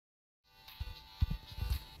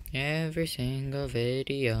Every single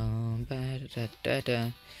video.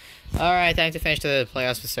 Alright, time to finish the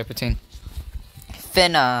playoffs with Serpentine.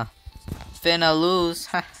 Finna lose.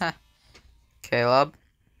 Caleb.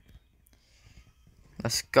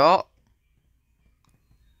 Let's go.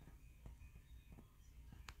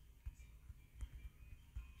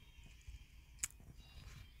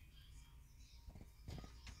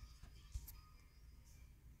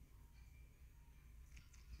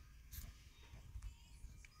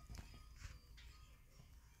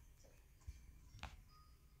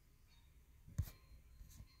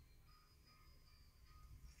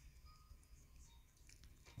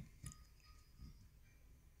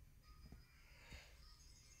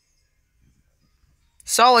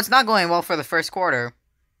 So, it's not going well for the first quarter.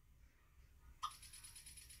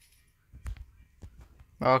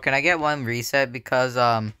 Well, can I get one reset because,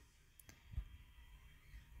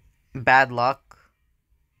 bad luck?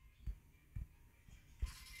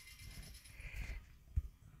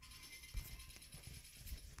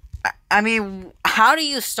 I mean, how do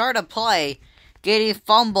you start a play getting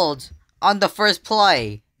fumbled on the first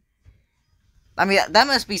play? I mean, that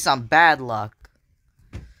must be some bad luck.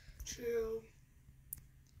 True.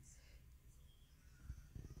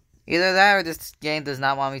 Either that or this game does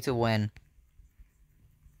not want me to win.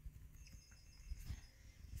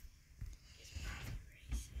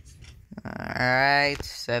 Alright,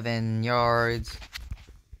 7 yards.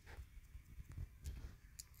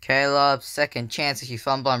 Caleb, second chance if you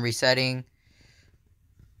fumble, I'm resetting.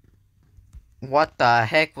 What the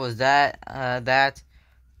heck was that? That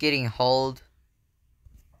getting hold.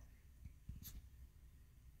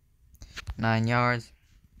 9 yards.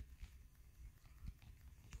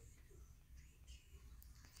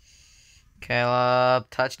 Caleb,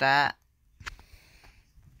 touch that.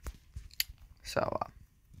 So,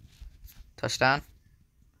 touchdown.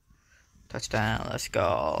 Touchdown, let's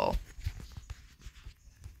go.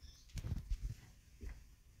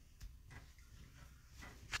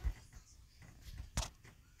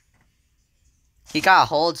 He got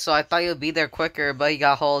hold, so I thought he would be there quicker, but he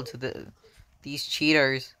got hold to these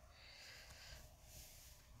cheaters.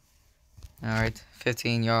 Alright,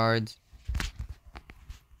 15 yards.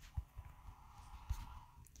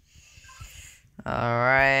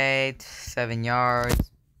 Alright, 7 yards.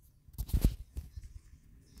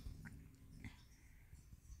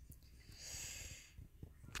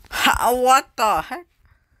 What the heck?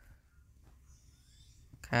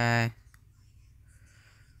 Okay.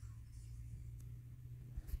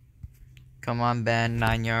 Come on, Ben,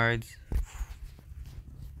 9 yards.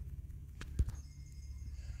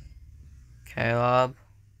 Caleb.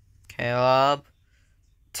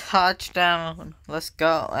 Touchdown. Let's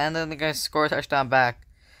go. And then they're going to score a touchdown back.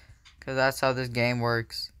 Because that's how this game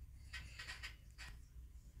works.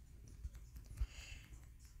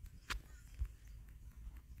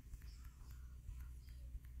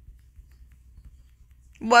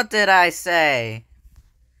 What did I say?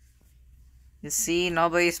 You see,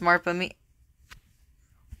 nobody's smart but me.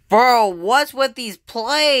 Bro, what's with these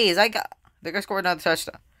plays? They're going to score another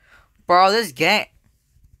touchdown. Bro, this game.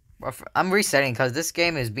 I'm resetting because this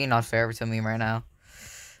game is being unfair to me right now.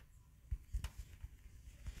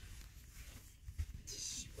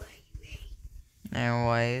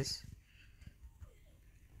 Anyways.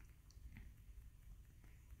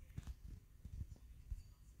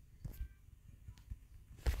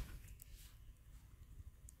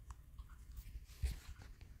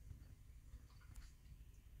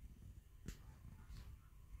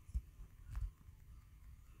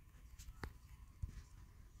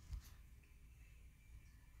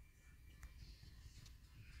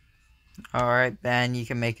 Alright, Ben, you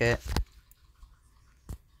can make it.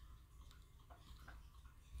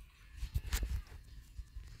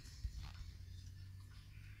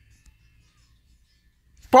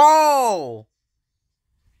 Bro!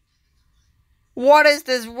 What is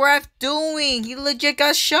this ref doing? He legit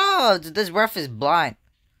got shoved. This ref is blind.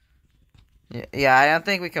 Yeah, I don't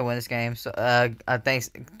think we can win this game. So, thanks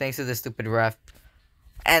to this stupid ref.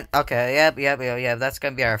 And okay, yep. That's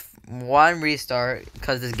gonna be our one restart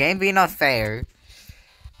because this game being unfair,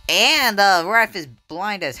 and the ref is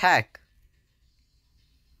blind as heck.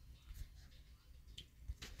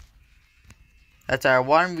 That's our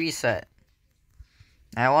one reset.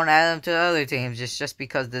 I won't add them to the other teams just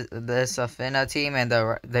because this Finna team and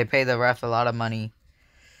they pay the ref a lot of money.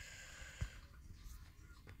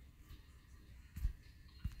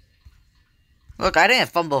 Look, I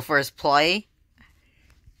didn't fumble first play.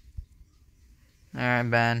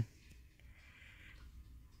 Alright, Ben.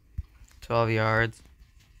 12 yards.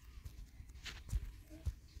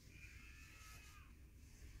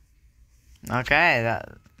 Okay,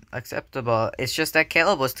 acceptable. It's just that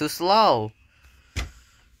Caleb was too slow.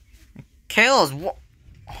 Caleb's oh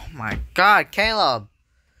my god, Caleb.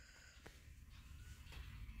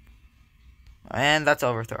 And that's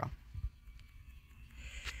overthrow.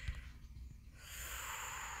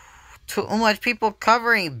 Too much people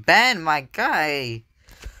covering Ben, my guy.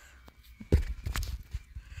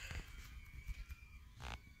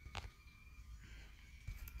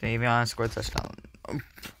 Davion scored touchdown.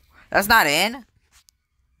 That's not in.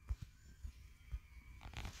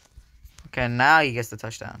 Okay, now he gets the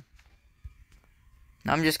touchdown.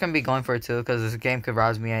 I'm just gonna be going for it too, because this game could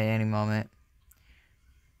rouse me at any moment.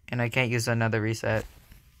 And I can't use another reset.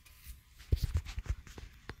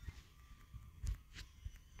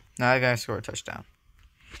 Now I gotta score a touchdown.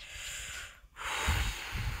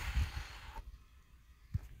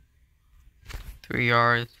 Three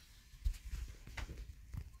yards.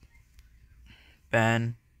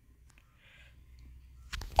 Ben.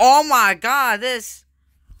 Oh my god, this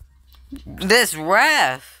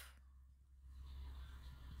ref.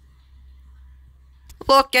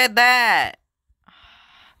 Look at that.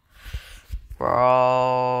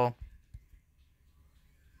 Bro.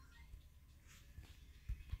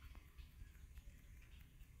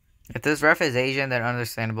 If this ref is Asian, then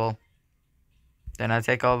understandable. Then I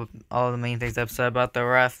take all the main things I've said about the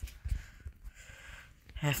ref.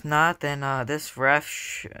 If not, then this ref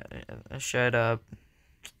should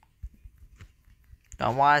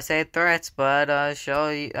don't want to say threats, but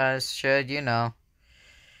should, you know.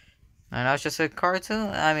 I know it's just a cartoon.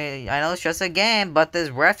 I mean, I know it's just a game, but this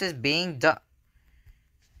ref is being done.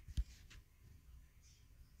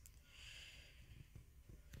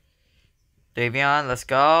 Davion, let's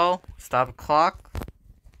go. Stop the clock.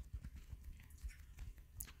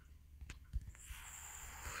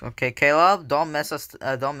 Okay, Caleb, don't mess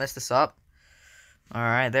this up. All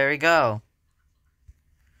right, there we go.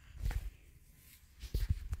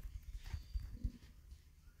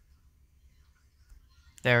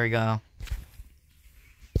 There we go.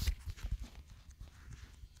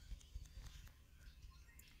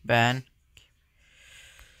 Ben.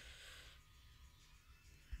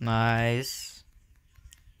 Nice.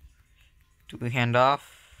 Do we hand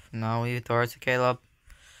off? No, we throw it to Caleb.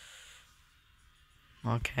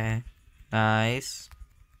 Okay. Nice.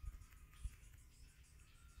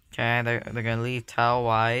 Okay, they're gonna leave Towel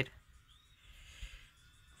wide.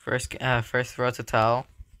 First throw to Towel.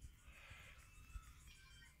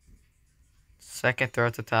 Second throw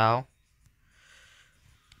to Towel.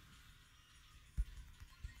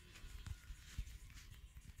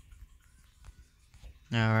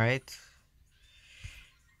 Alright.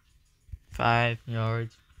 5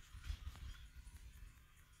 yards.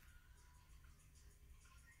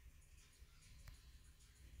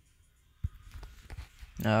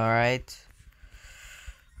 Alright.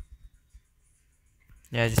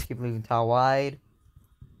 Yeah, just keep leaving Towel wide.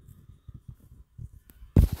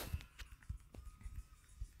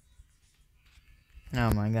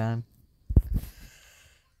 Oh my god.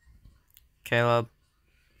 Caleb.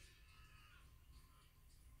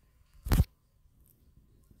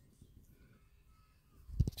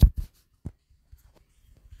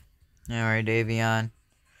 Alright, Davion.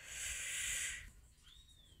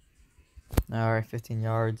 Alright, 15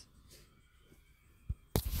 yards.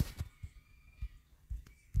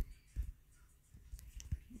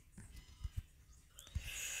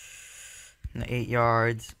 And 8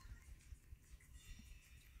 yards.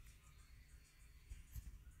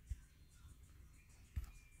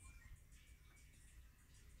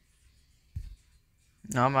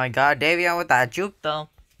 Oh my god, Davion with that juke though.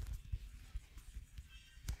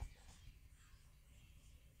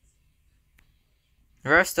 The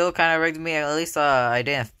ref still kind of rigged me. At least I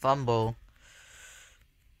didn't fumble.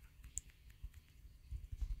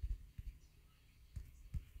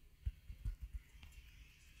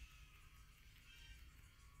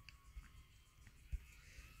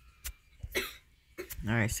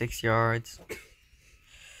 Alright, 6 yards.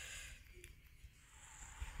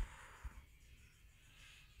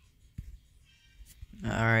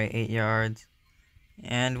 Alright, 8 yards.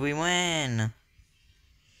 And we win!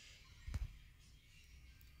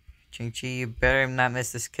 Ching-Chi, you better not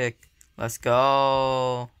miss this kick. Let's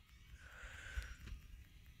go!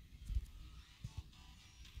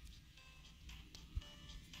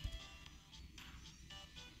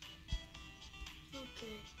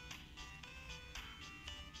 Okay.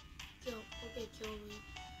 Okay, kill me.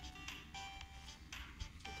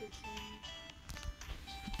 Okay, kill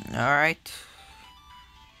me. Alright.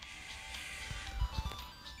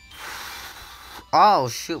 Oh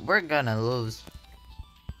shoot, we're gonna lose.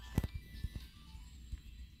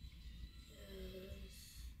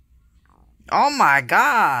 Oh my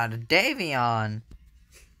god, Davion.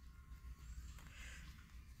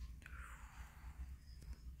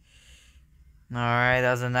 Alright,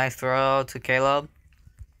 that was a nice throw to Caleb.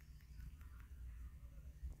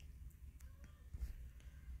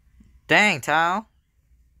 Dang, Tao.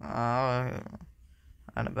 Oh, out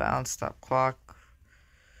of bounds, stop clock.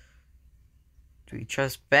 Do we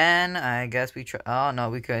trust Ben? I guess we trust. Oh, no,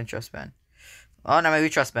 we couldn't trust Ben. Oh, no, maybe we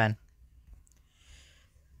trust Ben.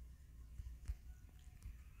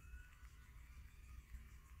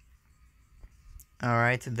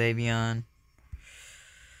 Alright, to Davion.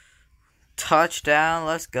 Touchdown.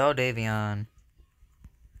 Let's go, Davion.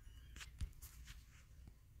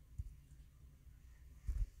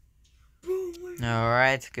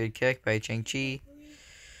 Alright, good kick by Ching-Chi.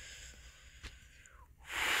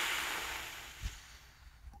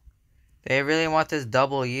 They really want this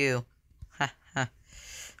W.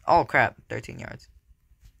 Oh, crap. 13 yards.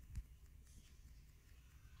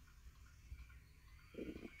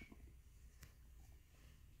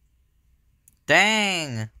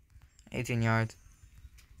 Dang. 18 yards.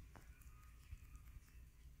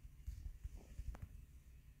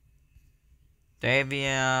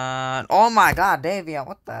 Davion. Oh my god, Davion.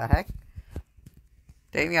 What the heck?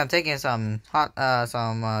 Davion taking some hot,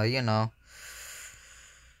 you know.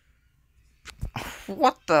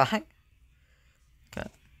 What the heck? Okay.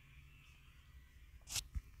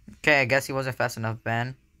 Okay, I guess he wasn't fast enough,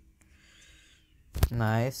 Ben.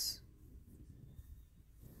 Nice.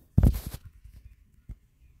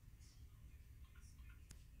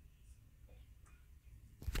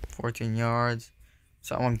 $14 yards.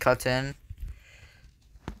 Someone cuts in.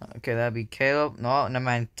 Okay, that'd be Caleb. No, never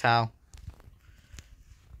mind. Tao.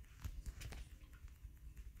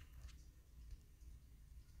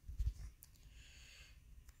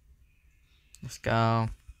 Let's go.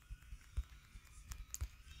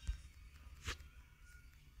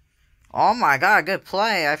 Oh my god, good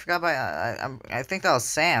play. I forgot about I think that was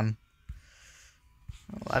Sam.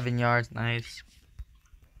 11 yards, nice.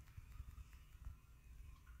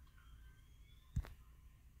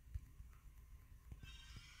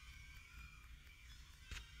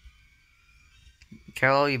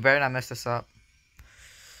 Carol, you better not mess this up.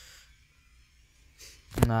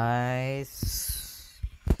 Nice.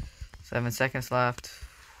 7 seconds left.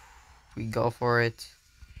 We go for it.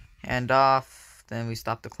 Hand off. Then we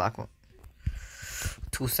stop the clock.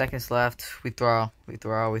 2 seconds left. We throw. We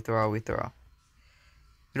throw. We throw. We throw.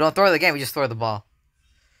 We don't throw the game. We just throw the ball.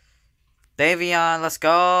 Davion, let's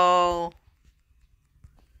go.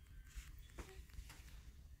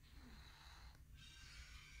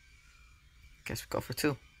 Guess we go for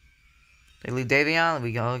 2. They leave Davion.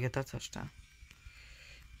 We go get that touchdown.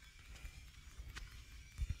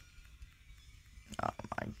 Oh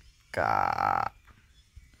my god.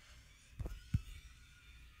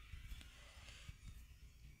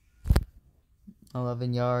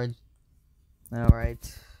 $11 yards.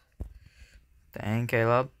 Alright. Dang,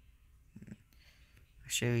 Caleb.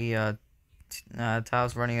 Actually,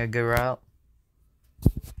 Tao's running a good route.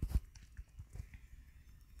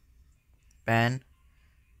 Ben.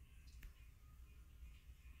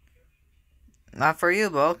 Not for you,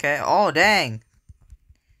 but okay. Oh, dang.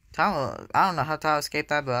 Tao, I don't know how Tao escaped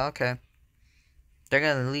that, but okay. They're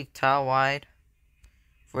going to leave Tao wide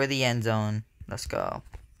for the end zone. Let's go.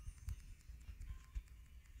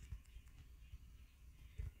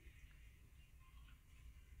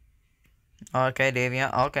 Okay,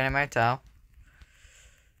 Davion. Okay, never mind, Tao.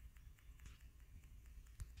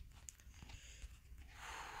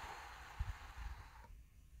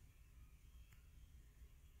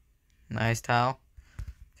 Nice, Tao.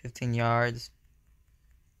 15 yards.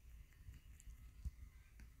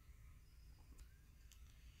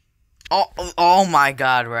 Oh my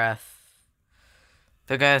god, ref.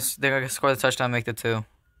 They're gonna score the touchdown and make the 2.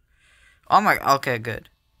 Oh my, okay, good.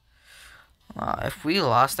 If we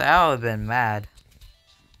lost, I would have been mad.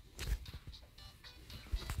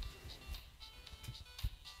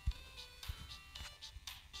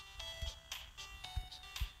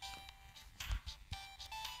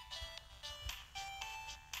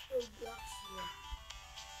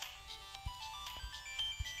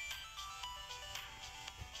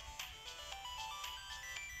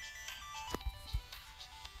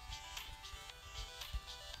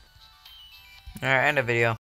 Alright, end the video.